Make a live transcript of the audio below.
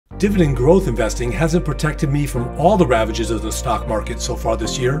Dividend growth investing hasn't protected me from all the ravages of the stock market so far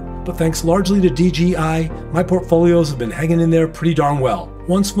this year, but thanks largely to DGI, my portfolios have been hanging in there pretty darn well.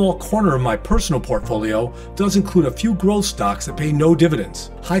 One small corner of my personal portfolio does include a few growth stocks that pay no dividends.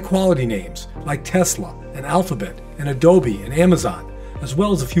 High-quality names like Tesla and Alphabet and Adobe and Amazon, as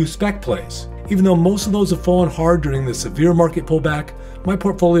well as a few spec plays. Even though most of those have fallen hard during the severe market pullback, my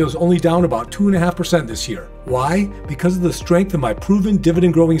portfolio is only down about 2.5% this year. Why? Because of the strength of my proven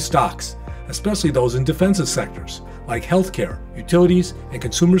dividend-growing stocks, especially those in defensive sectors like healthcare, utilities, and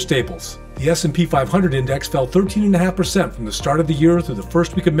consumer staples. The S&P 500 index fell 13.5% from the start of the year through the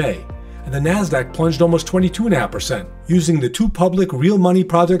first week of May, and the Nasdaq plunged almost 22.5%. Using the two public real money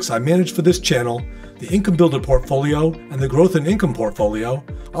projects I manage for this channel, the Income Builder portfolio and the Growth and Income portfolio,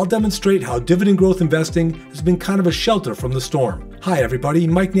 I'll demonstrate how dividend growth investing has been kind of a shelter from the storm. Hi everybody,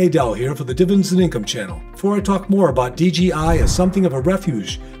 Mike Nadell here for the Dividends and Income channel. Before I talk more about DGI as something of a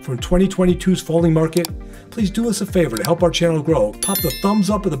refuge from 2022's falling market, please do us a favor to help our channel grow. Pop the thumbs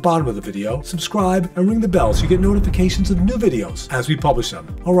up at the bottom of the video, subscribe, and ring the bell so you get notifications of new videos as we publish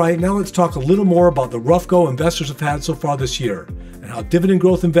them. Alright, now let's talk a little more about the rough go investors have had so far this year, and how dividend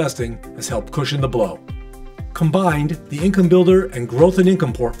growth investing has helped cushion the blow. Combined, the Income Builder and Growth and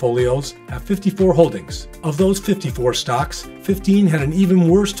Income portfolios have 54 holdings. Of those 54 stocks, 15 had an even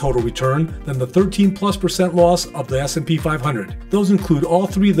worse total return than the 13+% loss of the S&P 500. Those include all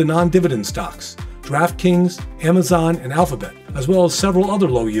three of the non-dividend stocks, DraftKings, Amazon, and Alphabet, as well as several other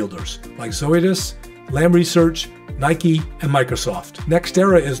low yielders like Zoetis, Lam Research, Nike, and Microsoft.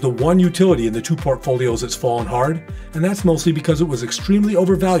 NextEra is the one utility in the two portfolios that's fallen hard, and that's mostly because it was extremely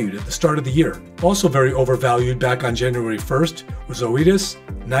overvalued at the start of the year. Also very overvalued back on January 1st were Zoetis,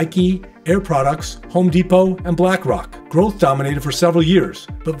 Nike, Air Products, Home Depot, and BlackRock. Growth dominated for several years,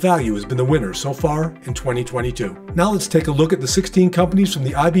 but value has been the winner so far in 2022. Now let's take a look at the 16 companies from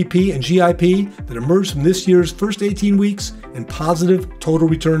the IBP and GIP that emerged from this year's first 18 weeks in positive total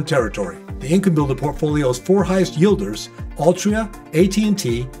return territory. The Income Builder portfolio's four highest yielders, Altria,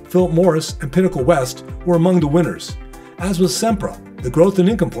 AT&T, Philip Morris, and Pinnacle West, were among the winners, as was Sempra, the Growth and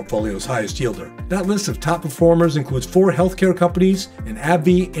Income portfolio's highest yielder. That list of top performers includes four healthcare companies in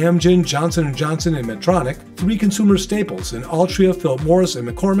AbbVie, Amgen, Johnson & Johnson, and Medtronic, three consumer staples in Altria, Philip Morris, and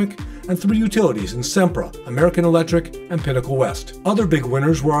McCormick, and three utilities in Sempra, American Electric, and Pinnacle West. Other big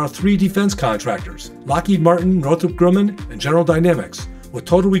winners were our three defense contractors, Lockheed Martin, Northrop Grumman, and General Dynamics, with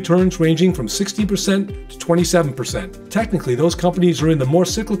total returns ranging from 16% to 27%. Technically, those companies are in the more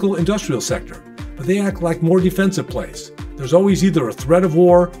cyclical industrial sector, but they act like more defensive plays. There's always either a threat of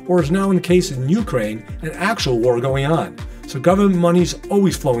war, or as now in the case in Ukraine, an actual war going on. So government money's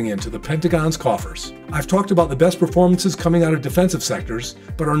always flowing into the Pentagon's coffers. I've talked about the best performances coming out of defensive sectors,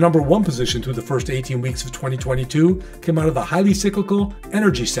 but our number one position through the first 18 weeks of 2022 came out of the highly cyclical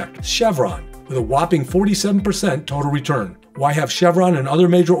energy sector, Chevron, with a whopping 47% total return. Why have Chevron and other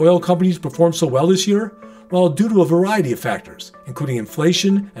major oil companies performed so well this year? Well, due to a variety of factors, including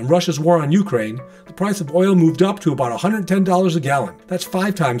inflation and Russia's war on Ukraine, the price of oil moved up to about $110 a gallon. That's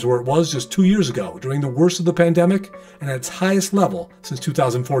 5 times where it was just 2 years ago during the worst of the pandemic and at its highest level since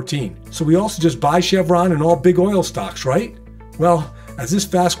 2014. So we also just buy Chevron and all big oil stocks, right? Well, as this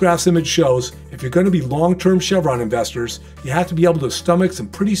fast graphs image shows, if you're going to be long-term Chevron investors, you have to be able to stomach some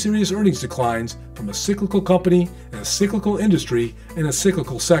pretty serious earnings declines from a cyclical company in a cyclical industry in a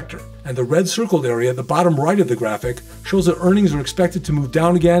cyclical sector. And the red circled area at the bottom right of the graphic shows that earnings are expected to move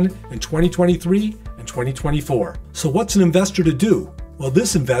down again in 2023 and 2024. So what's an investor to do? Well,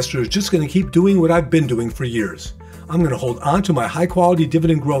 this investor is just going to keep doing what I've been doing for years. I'm going to hold on to my high-quality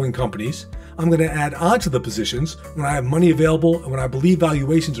dividend-growing companies. I'm going to add on to the positions when I have money available and when I believe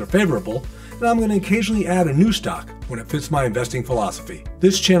valuations are favorable, and I'm going to occasionally add a new stock when it fits my investing philosophy.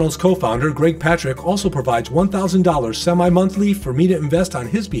 This channel's co-founder, Greg Patrick, also provides $1,000 semi-monthly for me to invest on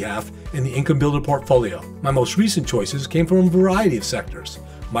his behalf in the Income Builder portfolio. My most recent choices came from a variety of sectors.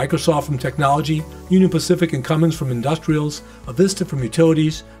 Microsoft from technology, Union Pacific and Cummins from industrials, Avista from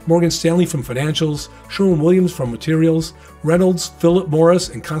utilities, Morgan Stanley from financials, Sherwin-Williams from materials, Reynolds, Philip Morris,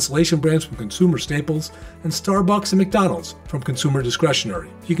 and Constellation Brands from consumer staples, and Starbucks and McDonald's from consumer discretionary.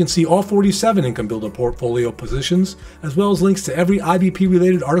 You can see all 47 Income Builder portfolio positions, as well as links to every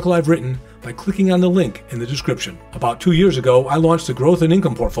IBP-related article I've written by clicking on the link in the description. About 2 years ago, I launched the Growth and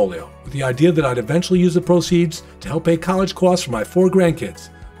Income portfolio with the idea that I'd eventually use the proceeds to help pay college costs for my 4 grandkids,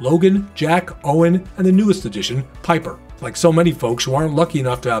 Logan, Jack, Owen, and the newest addition, Piper. Like so many folks who aren't lucky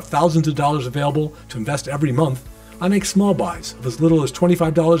enough to have thousands of dollars available to invest every month, I make small buys of as little as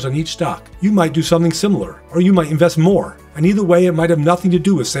 $25 on each stock. You might do something similar, or you might invest more, and either way it might have nothing to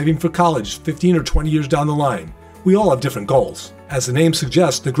do with saving for college 15 or 20 years down the line. We all have different goals. As the name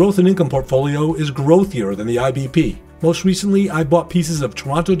suggests, the growth and income portfolio is growthier than the IBP. Most recently, I bought pieces of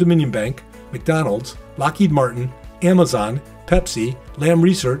Toronto Dominion Bank, McDonald's, Lockheed Martin, Amazon, Pepsi, Lam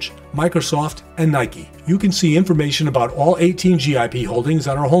Research, Microsoft, and Nike. You can see information about all 18 GIP holdings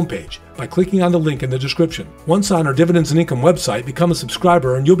on our homepage by clicking on the link in the description. Once on our Dividends and Income website, become a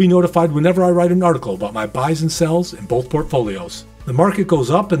subscriber and you'll be notified whenever I write an article about my buys and sells in both portfolios. The market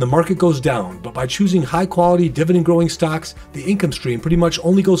goes up and the market goes down, but by choosing high-quality dividend-growing stocks, the income stream pretty much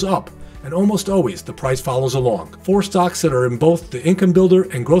only goes up, and almost always the price follows along. 4 stocks that are in both the Income Builder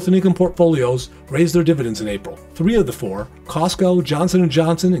and Growth and Income portfolios raised their dividends in April. 3 of the 4, Costco, Johnson &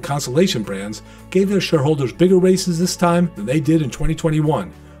 Johnson, and Constellation Brands, gave their shareholders bigger raises this time than they did in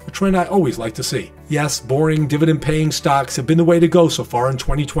 2021, a trend I always like to see. Yes, boring, dividend-paying stocks have been the way to go so far in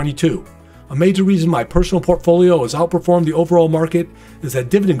 2022. A major reason my personal portfolio has outperformed the overall market is that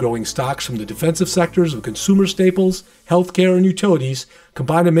dividend-growing stocks from the defensive sectors of consumer staples, healthcare, and utilities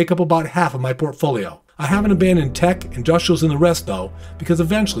combine to make up about half of my portfolio. I haven't abandoned tech, industrials, and the rest though, because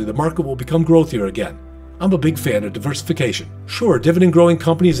eventually the market will become growthier again. I'm a big fan of diversification. Sure, dividend-growing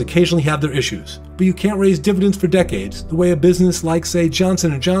companies occasionally have their issues, but you can't raise dividends for decades the way a business like, say,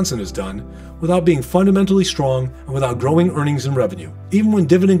 Johnson & Johnson has done, without being fundamentally strong and without growing earnings and revenue. Even when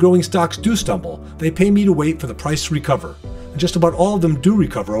dividend-growing stocks do stumble, they pay me to wait for the price to recover, and just about all of them do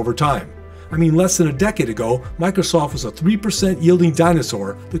recover over time. I mean, less than a decade ago, Microsoft was a 3% yielding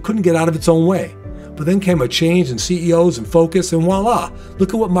dinosaur that couldn't get out of its own way. But then came a change in CEOs and focus, and voila,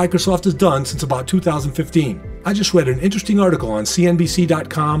 look at what Microsoft has done since about 2015. I just read an interesting article on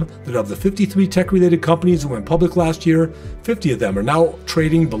CNBC.com that of the 53 tech-related companies that went public last year, 50 of them are now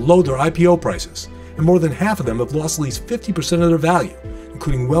trading below their IPO prices, and more than half of them have lost at least 50% of their value,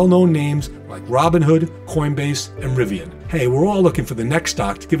 including well-known names like Robinhood, Coinbase, and Rivian. Hey, we're all looking for the next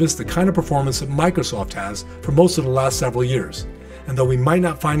stock to give us the kind of performance that Microsoft has for most of the last several years. And though we might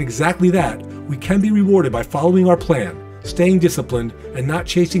not find exactly that, we can be rewarded by following our plan, staying disciplined, and not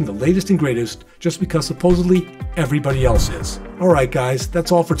chasing the latest and greatest just because supposedly everybody else is. Alright guys,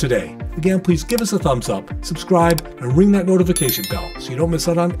 that's all for today. Again, please give us a thumbs up, subscribe, and ring that notification bell so you don't miss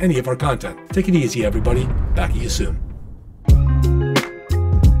out on any of our content. Take it easy everybody, back at you soon.